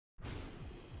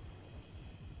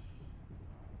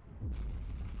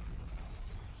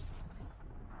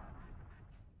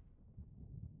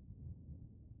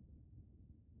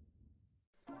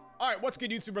right, what's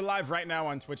good, YouTuber? Live right now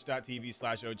on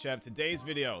twitch.tv/OhChev. Today's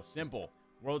video, simple.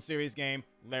 World Series game,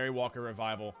 Larry Walker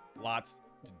revival. Lots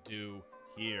to do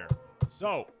here.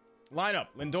 So, lineup,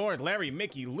 Lindor, Larry,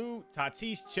 Mickey, Lou,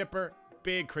 Tatis, Chipper,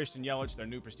 Big, Christian Yelich, their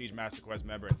new Prestige Master Quest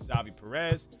member, and Salvi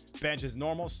Perez. Bench is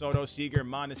normal, Soto, Seager,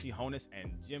 Mondesi, Honus,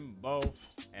 and Jimbo.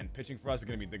 And pitching for us is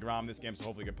going to be DeGrom this game, so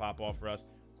hopefully it can pop off for us.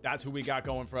 That's who we got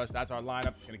going for us. That's our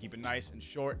lineup. Going to keep it nice and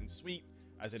short and sweet,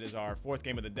 as it is our fourth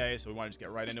game of the day, so we want to just get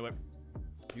right into it.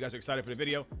 If you guys are excited for the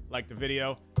video, like the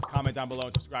video, comment down below,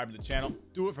 and subscribe to the channel.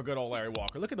 Do it for good old Larry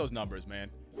Walker. Look at those numbers, man.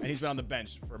 And he's been on the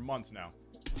bench for months now.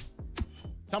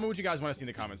 Tell me what you guys want to see in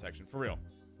the comment section, for real.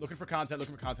 Looking for content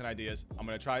ideas. I'm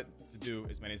going to try to do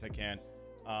as many as I can.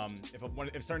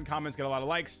 If certain comments get a lot of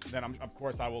likes, then of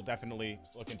course I will definitely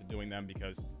look into doing them,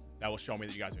 because that will show me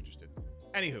that you guys are interested.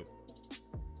 Anywho.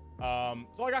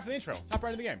 That's all I got for the intro. Top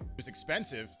right of the game. It was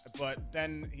expensive, but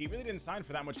then he really didn't sign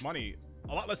for that much money.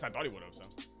 A lot less than I thought he would have, so.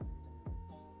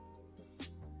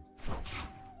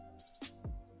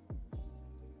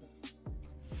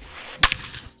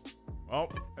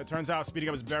 Well, it turns out speeding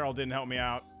up his barrel didn't help me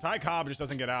out. Ty Cobb just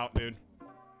doesn't get out, dude.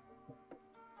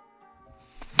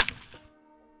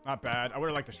 Not bad. I would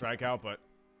have liked the strikeout, but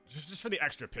just for the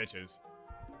extra pitches.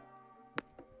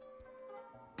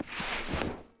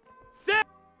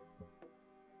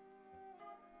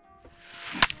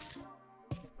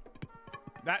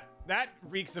 That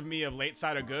reeks of me of late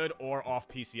side of good or off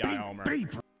PCI homer.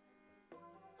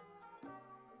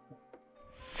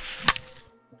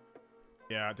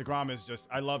 Yeah, DeGrom is just,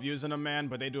 I love using him, man,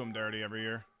 but they do him dirty every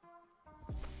year.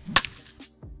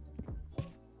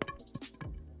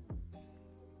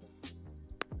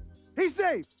 He's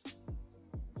safe.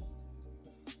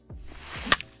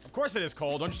 Of course it is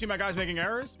cold. Don't you see my guys making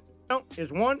errors? No,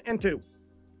 is 1 and 2.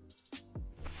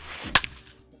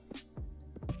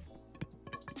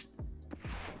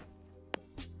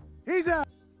 He's out.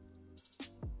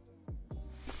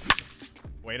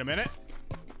 Wait a minute.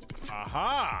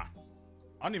 Aha.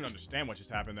 I don't even understand what just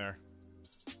happened there.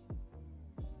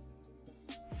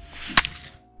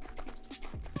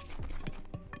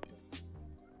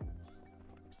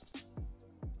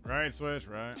 Right switch,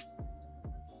 right.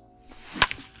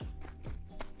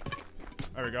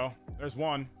 There we go. There's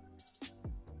one.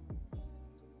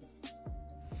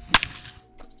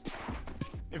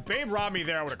 If Babe robbed me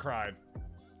there, I would have cried.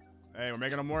 Hey, we're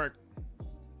making them work.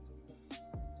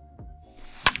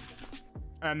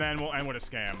 And then we'll end with a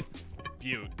scam.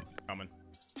 Butte. Coming.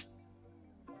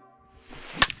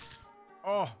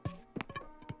 Oh.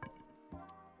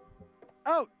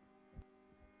 Out.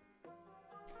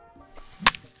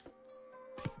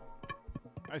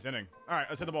 Nice inning. All right,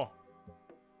 let's hit the ball.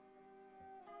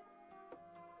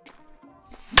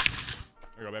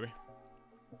 There you go, baby.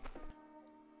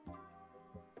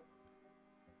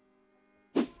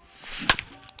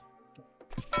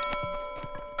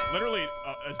 Literally,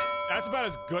 that's about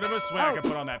as good of a swing I could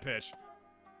put on that pitch.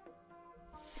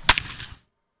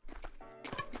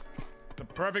 The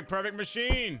perfect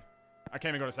machine. I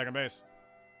can't even go to second base.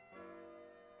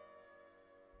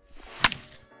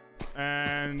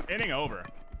 And inning over.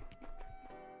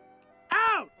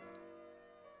 Out.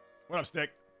 What up,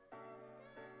 Stick?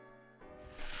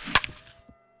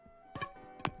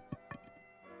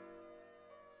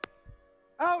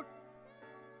 Out.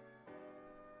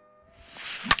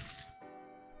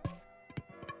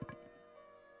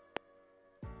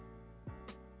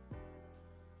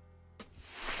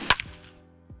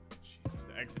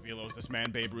 Exit velos this man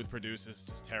Babe Ruth produces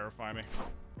just terrify me.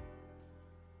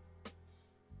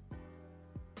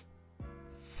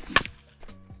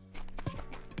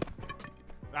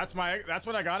 That's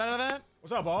what I got out of that?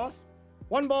 What's up, boss?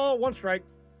 1 ball, 1 strike.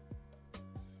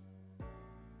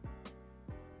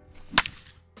 I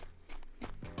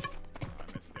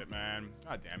missed it, man.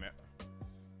 God damn it.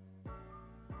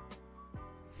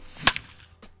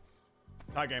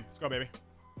 Tie game. Let's go, baby.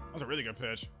 That was a really good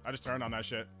pitch. I just turned on that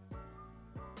shit.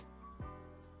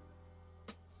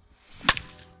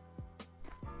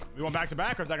 We want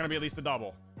back-to-back, or is that going to be at least a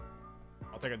double?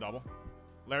 I'll take a double.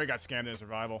 Larry got scammed in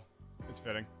survival. It's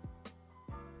fitting.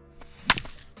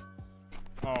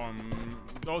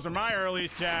 Those are my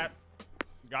earlies, chat.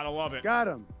 Gotta love it. Got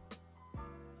him.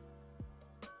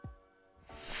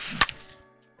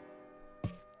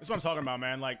 This is what I'm talking about,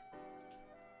 man. Like,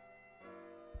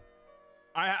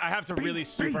 I have to really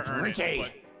super earn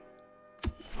it,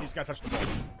 but he's got to touch the ball.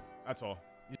 That's all.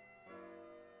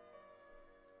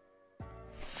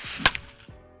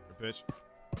 Good pitch.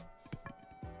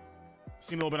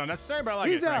 Seemed a little bit unnecessary, but I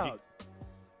like it, Frankie. Out.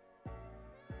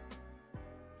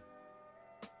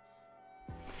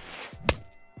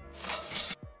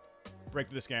 Break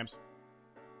through the scams.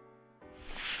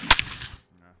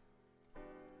 Nah.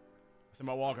 Something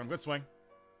about walking. Good swing.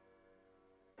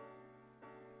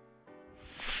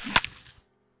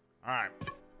 Alright.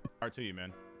 Hard to you,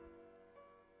 man.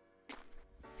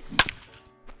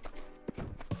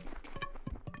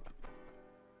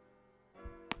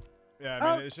 Yeah,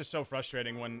 I mean, it's just so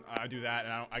frustrating when I do that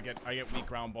and I get weak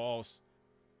ground balls.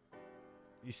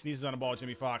 He sneezes on a ball,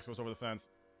 Jimmy Fox goes over the fence.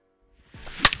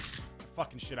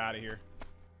 Fucking shit out of here.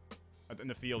 And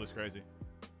the field is crazy.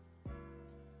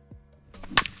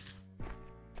 Are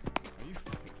you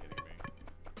fucking kidding me?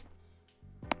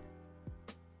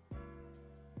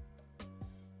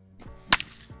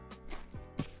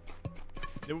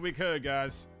 Did what we could,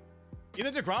 guys.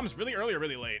 Either DeGrom's really early or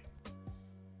really late.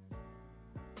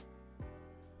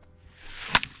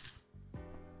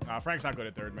 Frank's not good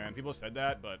at third, man. People said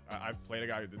that, but I've played a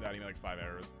guy who did that. He made like 5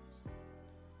 errors.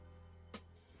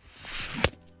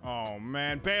 Oh,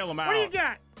 man. Bail him out. What do you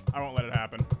got? I won't let it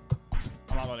happen.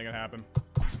 I'm not letting it happen.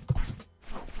 I'm going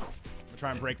to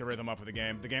try and break the rhythm up of the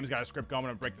game. The game's got a script going. I'm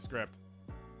going to break the script.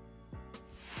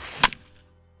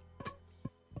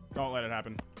 Don't let it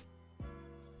happen.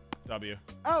 W.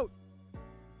 Out.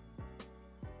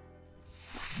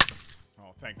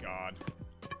 Oh, thank God.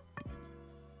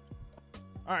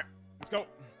 All right, let's go.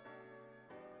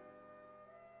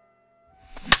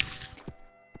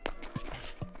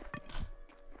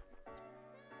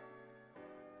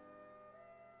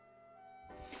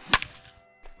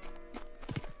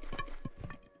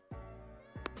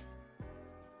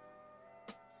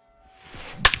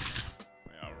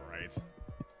 Yeah, all right.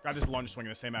 Got just lunge swinging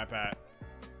the same at bat.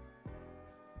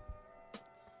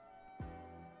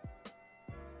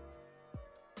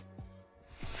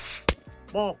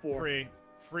 Ball 4.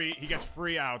 Free. He gets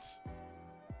free outs.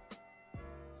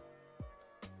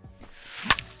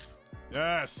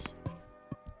 Yes.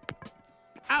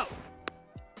 Out.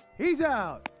 He's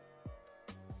out.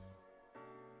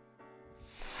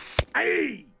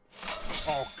 Hey.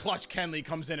 Oh, Clutch Kenley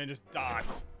comes in and just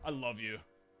dots. I love you.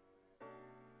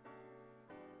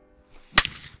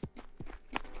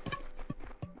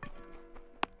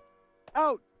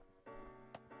 Out.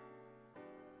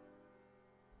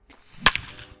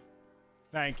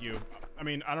 Thank you. I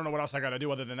mean, I don't know what else I gotta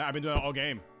do other than that. I've been doing it all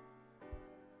game.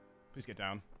 Please get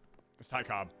down. It's Ty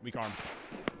Cobb. Weak arm.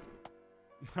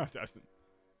 Destin.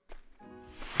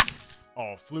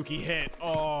 Oh, fluky hit.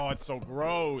 Oh, it's so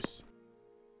gross.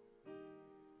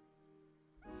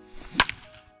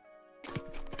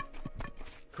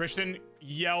 Christian,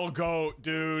 yell goat,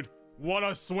 dude. What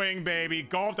a swing, baby.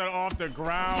 Golfed it off the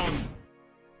ground.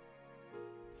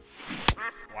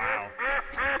 Wow.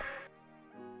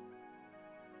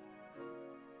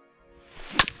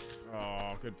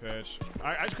 Oh, good pitch.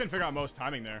 I just couldn't figure out most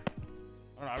timing there.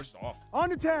 I don't know, I was just off. On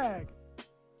the tag.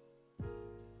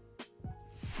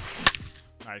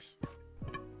 Nice.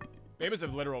 Babe is a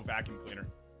literal vacuum cleaner.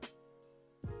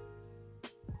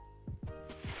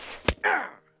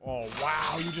 Oh,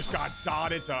 wow. You just got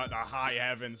dotted to the high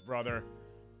heavens, brother.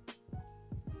 That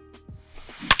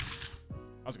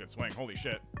was a good swing. Holy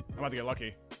shit. I'm about to get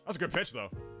lucky. That was a good pitch, though.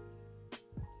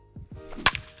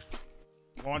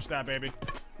 Launch that, baby.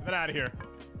 Get that out of here.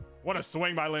 What a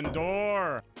swing by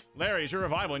Lindor. Larry, it's your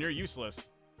revival, and you're useless.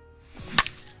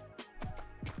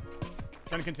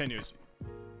 Trend continues.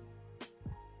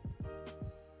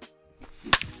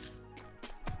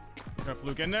 Gonna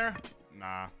fluke in there?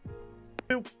 Nah.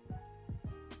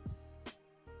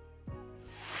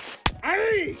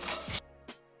 Hey!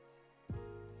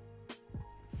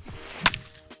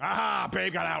 Ah,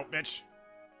 babe got out, bitch.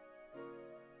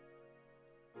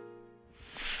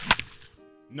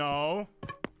 No.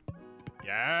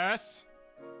 Yes.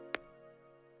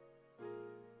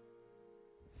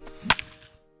 I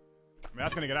mean,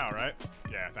 that's gonna get out, right?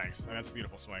 Yeah, thanks. I mean, that's a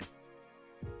beautiful swing.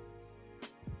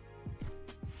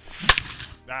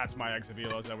 That's my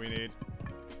Exavilos that we need.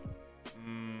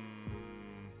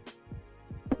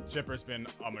 Chipper's been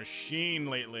a machine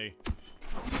lately.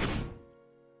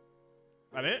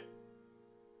 That it?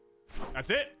 That's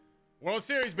it? World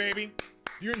Series, baby.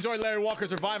 If you enjoyed Larry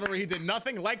Walker's Revival where he did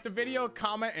nothing, like the video,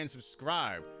 comment, and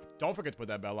subscribe. Don't forget to put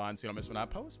that bell on so you don't miss when I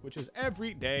post, which is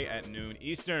every day at noon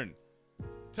Eastern.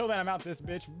 Till then, I'm out this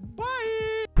bitch. Bye!